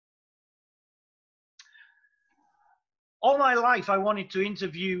All my life, I wanted to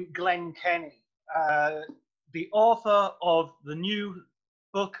interview Glenn Kenny, the author of the new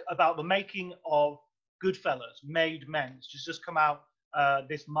book about the making of Goodfellas, Made Men. It's just come out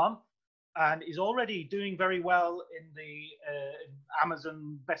this month and is already doing very well in the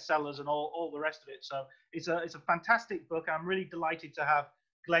Amazon bestsellers and all the rest of it. So it's a fantastic book. I'm really delighted to have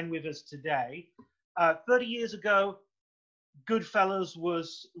Glenn with us today. 30 years ago, Goodfellas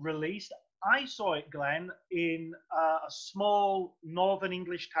was released. I saw it, Glenn, in a small northern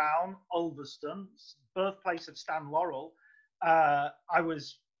English town, Ulverston, birthplace of Stan Laurel. I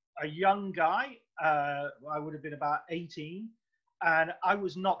was a young guy. I would have been about 18, and I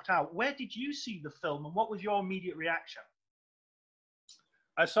was knocked out. Where did you see the film, and what was your immediate reaction?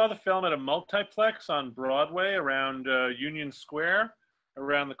 I saw the film at a multiplex on Broadway around Union Square,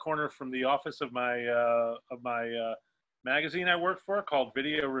 around the corner from the office of my magazine I worked for called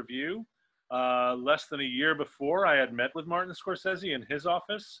Video Review. Less than a year before, I had met with Martin Scorsese in his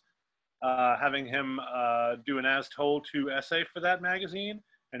office, having him do an As Told To essay for that magazine,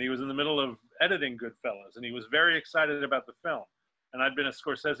 and he was in the middle of editing Goodfellas, and he was very excited about the film. And I'd been a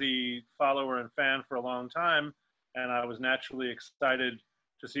Scorsese follower and fan for a long time, and I was naturally excited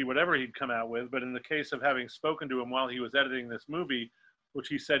to see whatever he'd come out with. But in the case of having spoken to him while he was editing this movie, which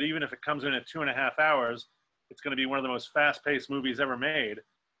he said, even if it comes in at 2.5 hours, it's going to be one of the most fast-paced movies ever made.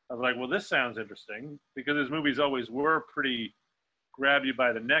 I was like, well, this sounds interesting, because his movies always were pretty grab you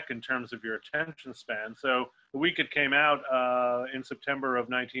by the neck in terms of your attention span. So the week it came out in September of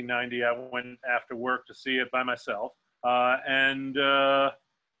 1990, I went after work to see it by myself. And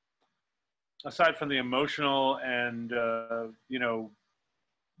aside from the emotional and,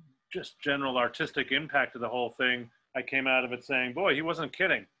 just general artistic impact of the whole thing, I came out of it saying, boy, he wasn't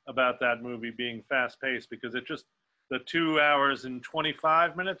kidding about that movie being fast-paced, because it just, the 2 hours and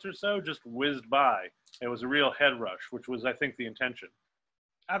 25 minutes or so just whizzed by. It was a real head rush, which was, I think, the intention.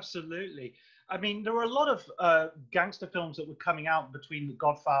 Absolutely. I mean, there were a lot of gangster films that were coming out between The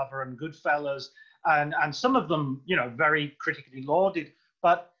Godfather and Goodfellas, and some of them, very critically lauded.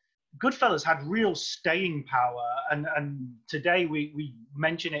 But Goodfellas had real staying power, and today we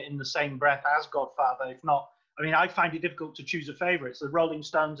mention it in the same breath as Godfather, if not. I mean, I find it difficult to choose a favorite. It's the Rolling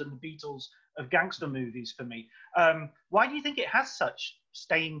Stones and the Beatles of gangster movies for me. Why do you think it has such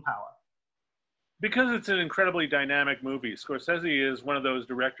staying power? Because it's an incredibly dynamic movie. Scorsese is one of those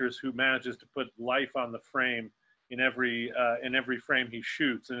directors who manages to put life on the frame in every frame he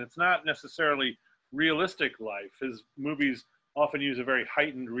shoots, and it's not necessarily realistic life. His movies often use a very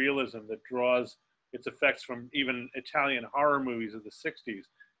heightened realism that draws its effects from even Italian horror movies of the 60s.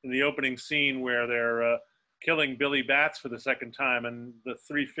 In the opening scene where they're killing Billy Bats for the second time, and the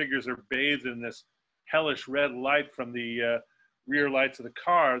three figures are bathed in this hellish red light from the rear lights of the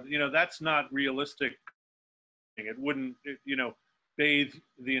car, that's not realistic. It wouldn't, bathe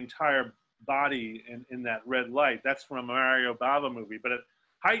the entire body in that red light. That's from a Mario Bava movie, but it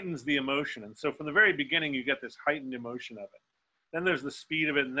heightens the emotion. And so from the very beginning, you get this heightened emotion of it. Then there's the speed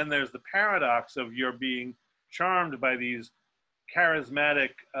of it, and then there's the paradox of you're being charmed by these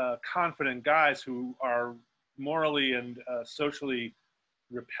charismatic, confident guys who are morally and socially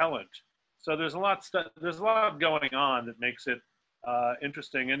repellent. So there's a lot going on that makes it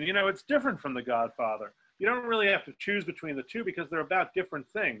interesting. And it's different from The Godfather. You don't really have to choose between the two because they're about different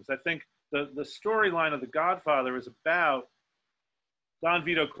things. I think the storyline of The Godfather is about Don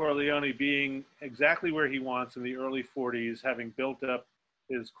Vito Corleone being exactly where he wants in the early 40s, having built up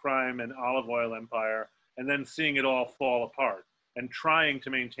his crime and olive oil empire, and then seeing it all fall apart and trying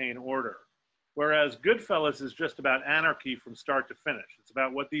to maintain order. Whereas Goodfellas is just about anarchy from start to finish. It's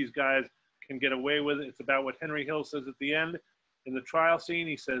about what these guys can get away with. It's about what Henry Hill says at the end. In the trial scene,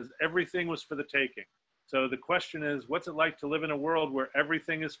 he says, everything was for the taking. So the question is, what's it like to live in a world where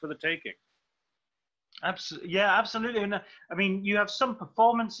everything is for the taking? Absolutely. Yeah, absolutely. And I mean, you have some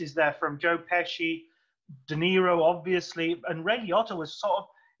performances there from Joe Pesci, De Niro, obviously, and Ray Liotta was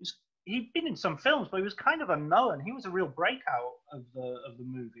he'd been in some films, but he was kind of unknown. He was a real breakout of the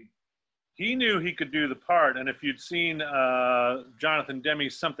movie. He knew he could do the part, and if you'd seen Jonathan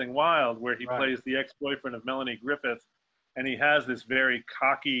Demme's Something Wild, where he plays the ex-boyfriend of Melanie Griffith, and he has this very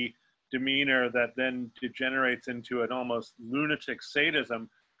cocky demeanor that then degenerates into an almost lunatic sadism,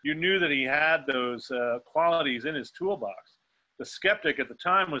 you knew that he had those qualities in his toolbox. The skeptic at the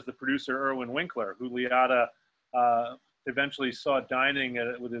time was the producer Irwin Winkler, who Liotta eventually saw dining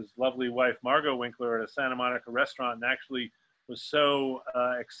with his lovely wife Margot Winkler at a Santa Monica restaurant, and actually was so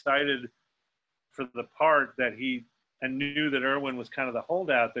excited for the part that he knew that Irwin was kind of the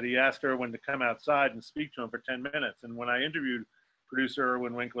holdout, that he asked Irwin to come outside and speak to him for 10 minutes. And when I interviewed producer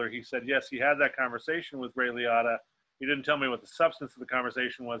Irwin Winkler, he said, yes, he had that conversation with Ray Liotta, He didn't tell me what the substance of the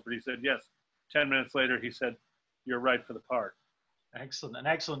conversation was, but he said, yes. 10 minutes later, he said, you're right for the part. Excellent, an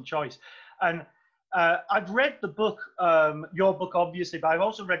excellent choice. And I've read the book, your book, obviously, but I've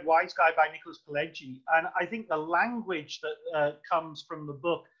also read Wise Guy by Nicholas Pileggi. And I think the language that comes from the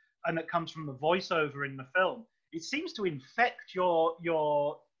book and that comes from the voiceover in the film, it seems to infect your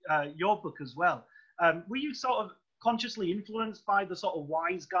book as well. Were you sort of consciously influenced by the sort of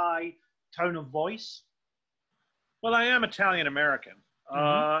Wise Guy tone of voice? Well, I am Italian American.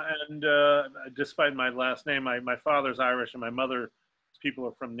 And despite my last name, my father's Irish and my mother's people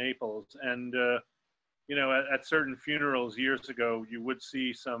are from Naples. And, you know, at certain funerals years ago, you would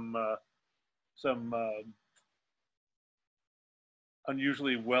see some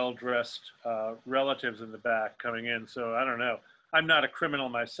unusually well-dressed relatives in the back coming in. So I don't know. I'm not a criminal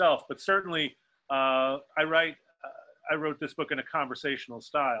myself, but certainly I wrote this book in a conversational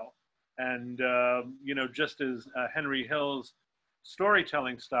style. And, you know, just as Henry Hill's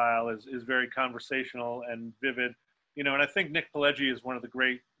storytelling style is very conversational and vivid, you know, and I think Nick Pileggi is one of the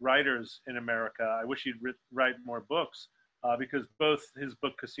great writers in America. I wish he'd write more books because both his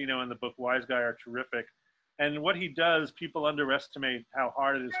book Casino and the book Wise Guy are terrific. And what he does, people underestimate how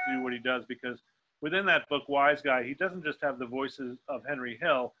hard it is to do what he does, because within that book Wise Guy, he doesn't just have the voices of Henry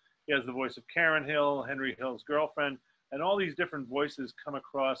Hill. He has the voice of Karen Hill, Henry Hill's girlfriend, and all these different voices come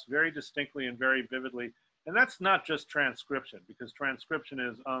across very distinctly and very vividly. And that's not just transcription, because transcription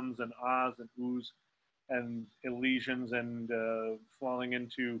is ums and ahs and oohs and elisions and falling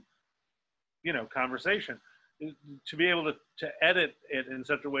into, you know, conversation. To be able to edit it in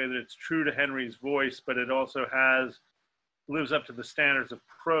such a way that it's true to Henry's voice, but it also lives up to the standards of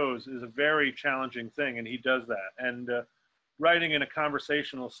prose is a very challenging thing, and he does that. And writing in a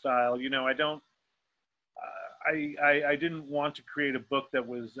conversational style, you know, I didn't want to create a book that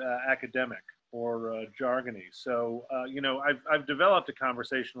was academic or jargony. So, you know, I've developed a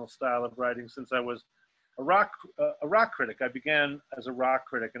conversational style of writing since I was a rock critic. I began as a rock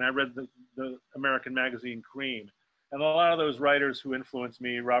critic, and I read the American magazine Cream. And a lot of those writers who influenced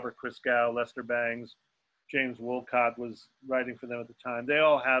me, Robert Christgau, Lester Bangs, James Wolcott was writing for them at the time. They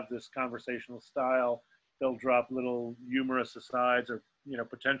all have this conversational style. They'll drop little humorous asides, or, you know,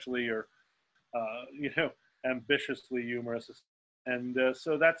 potentially, or, you know, ambitiously humorous. And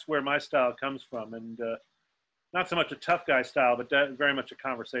so that's where my style comes from. And not so much a tough guy style, but very much a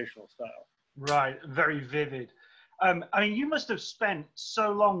conversational style. Right, very vivid. I mean, you must have spent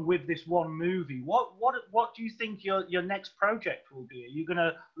so long with this one movie. What do you think your next project will be? Are you going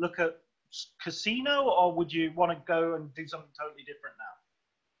to look at Casino, or would you want to go and do something totally different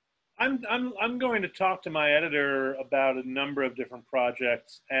now? I'm going to talk to my editor about a number of different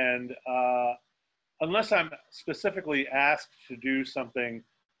projects, and unless I'm specifically asked to do something,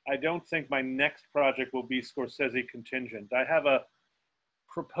 I don't think my next project will be Scorsese contingent. I have a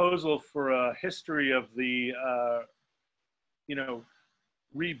proposal for a history of the, you know,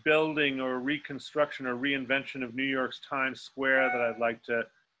 rebuilding or reconstruction or reinvention of New York's Times Square that I'd like to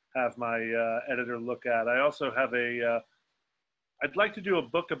have my editor look at. I also have I'd like to do a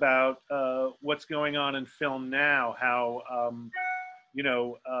book about what's going on in film now, how, you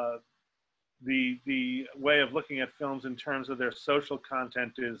know, the way of looking at films in terms of their social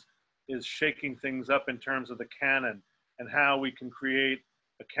content is shaking things up in terms of the canon, and how we can create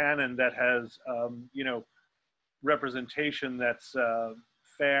a canon that has, you know, representation that's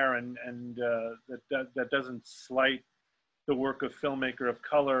fair and that doesn't slight the work of filmmakers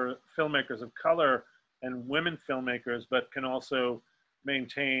of color and women filmmakers, but can also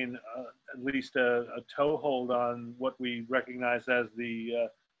maintain at least a toehold on what we recognize as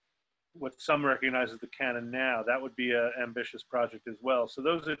what some recognize as the canon now. That would be an ambitious project as well. So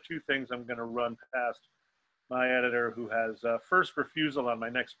those are two things I'm going to run past my editor, who has first refusal on my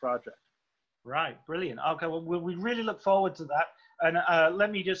next project. Right, brilliant. Okay, well, we really look forward to that. And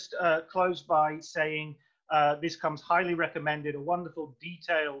let me just close by saying this comes highly recommended, a wonderful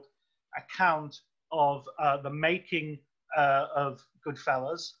detailed account of the making of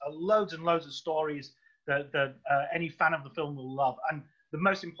Goodfellas, loads and loads of stories that any fan of the film will love. And the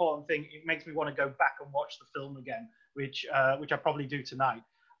most important thing, it makes me want to go back and watch the film again, which I probably do tonight.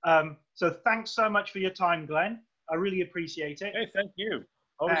 So thanks so much for your time, Glenn. I really appreciate it. Hey, thank you.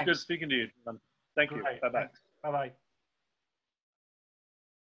 Always good speaking to you. Thank you. Bye-bye. Bye-bye.